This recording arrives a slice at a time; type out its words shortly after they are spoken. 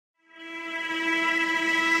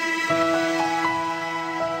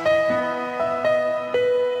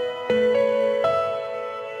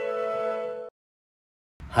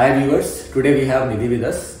Hi viewers, today we have Nidhi with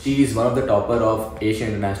us. She is one of the topper of Asia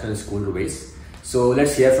International School Ruwais. So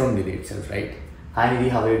let's hear from Nidhi itself, right? Hi Nidhi,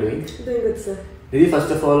 how are you doing? Doing good, sir. Nidhi, first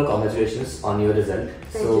of all, congratulations on your result.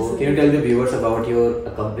 Thank you, sir. Can you tell the viewers about your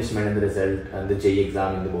accomplishment in the result and the JEE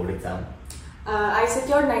exam and the board exam? I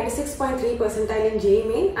secured 96.3 percentile in JEE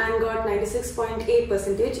Main and got 96.8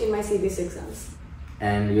 percentage in my CBSE exams.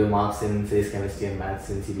 And your marks in physics, chemistry and maths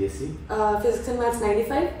in CBSE? Physics and maths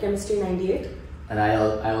 95, chemistry 98. And I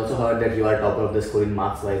also heard that you are topper of the school in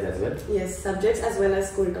marks wise as well. Yes, subjects as well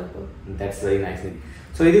as school topper. That's very nice.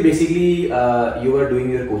 So Nidhi, basically you were doing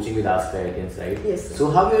your coaching with Ask IITians, right? Yes, sir.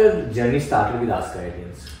 So how your journey started with Ask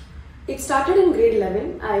IITians? It started in grade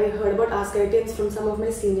 11. I heard about Ask IITians from some of my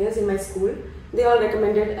seniors in my school. They all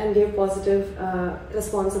recommended and gave positive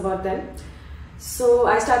response about them. So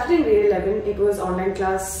I started in grade 11. It was online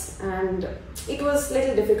class and it was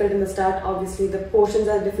little difficult in the start. Obviously the portions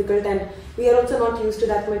are difficult and we are also not used to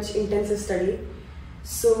that much intensive study.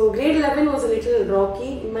 So grade 11 was a little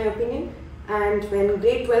rocky in my opinion, and when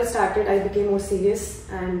grade 12 started I became more serious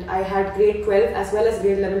and I had grade 12 as well as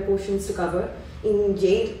grade 11 portions to cover in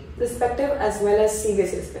JEE perspective as well as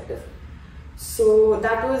CBSE perspective. So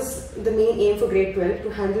that was the main aim for grade 12, to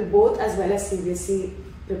handle both as well as CBSE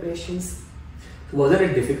preparations. Was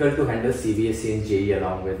it difficult to handle CBSE and JEE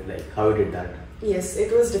along with, like, how you did that? Yes,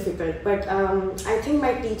 it was difficult, but I think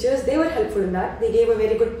my teachers, they were helpful in that. They gave a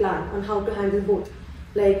very good plan on how to handle both.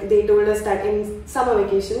 Like they told us that in summer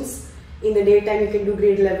vacations, in the daytime you can do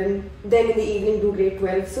grade 11, then in the evening do grade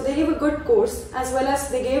 12. So they gave a good course as well as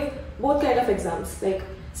they gave both kind of exams, like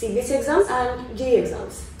CBSE exams and JEE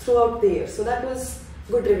exams throughout the year. So that was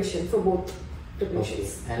good revision for both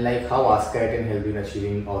preparations. Okay. And like how Ask IITian helped you in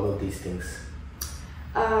achieving all of these things?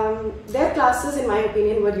 Their classes in my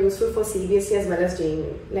opinion were useful for CBSE as well as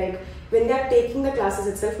JEE. Like when they are taking the classes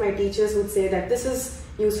itself, my teachers would say that this is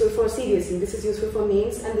useful for CBSE, this is useful for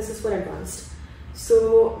mains and this is for advanced.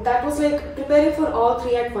 So that was like preparing for all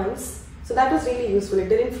three at once. So that was really useful. It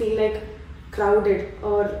didn't feel like crowded,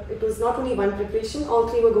 or it was not only one preparation, all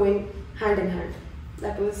three were going hand in hand.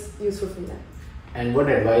 That was useful for them. And what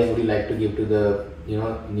advice would you like to give to the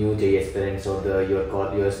new JEE aspirants or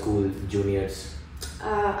your school juniors?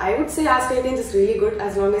 I would say Ask IITians is really good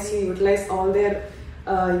as long as you utilize all their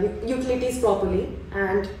utilities properly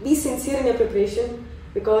and be sincere in your preparation,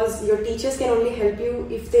 because your teachers can only help you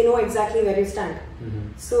if they know exactly where you stand.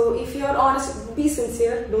 So if you are honest, be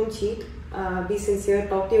sincere, don't cheat, be sincere,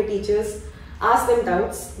 talk to your teachers, ask them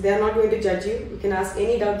doubts. They are not going to judge you. You can ask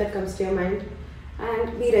any doubt that comes to your mind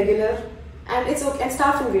and be regular. And it's okay, and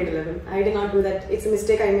start from grade 11. I did not do that. It's a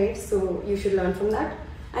mistake I made, so you should learn from that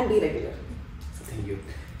and be regular. Thank you.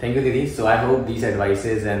 Thank you, Nidhi. So I hope these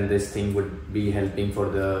advices and this thing would be helping for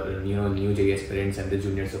the new JEE aspirants and the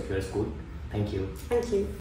juniors of your school. Thank you. Thank you.